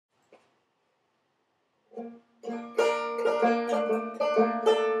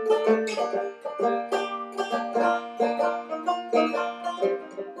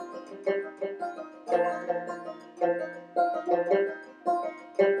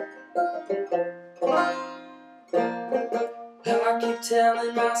I keep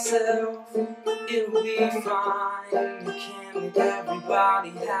telling myself it'll be fine. You can't make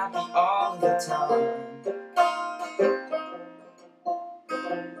everybody happy all the time.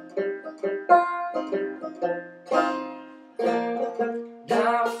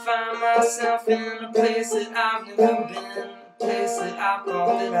 Now I find myself in a place that I've never been, a place that I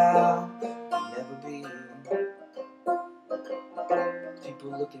thought that I'd never be.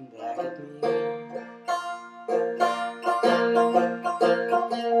 People looking back at me.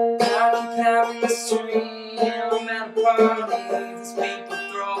 I keep having this dream, I'm at a party. There's people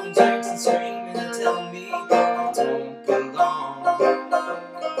throwing drinks and screaming and telling me I don't belong.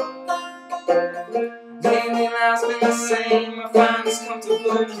 Lately life's been the same, I find this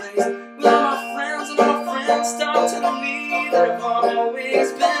comfortable place where my friends and my friends start telling me that I've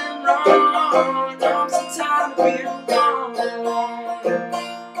always been wrong. And I'm so tired of being wrong.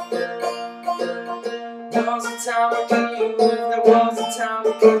 There was a time I could move, there was a time I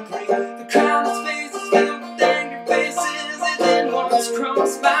could breathe. The crowded spaces filled with angry faces, it didn't once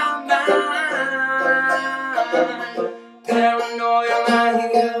cross my mind. Paranoia on my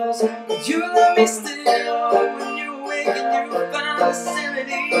heels, you love me still. When you awake and you find the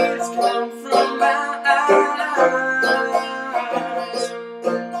sanity that's come from my eyes.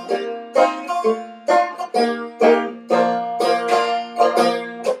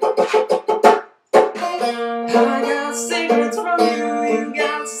 I got secrets from you, you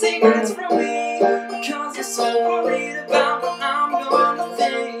got secrets from me, because you're so worried about what I'm gonna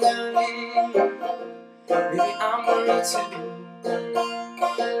think. Maybe I'm worried too.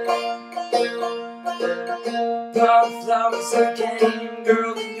 But if love is a game,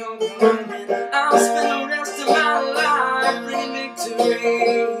 girl, then you're winning. I'll spend the rest of my life bringing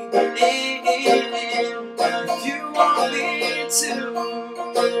victory. If you want me to.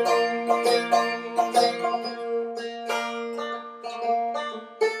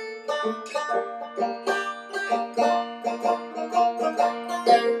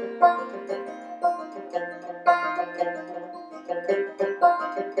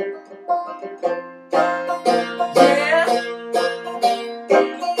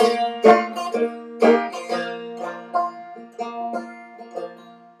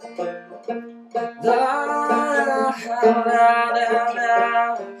 La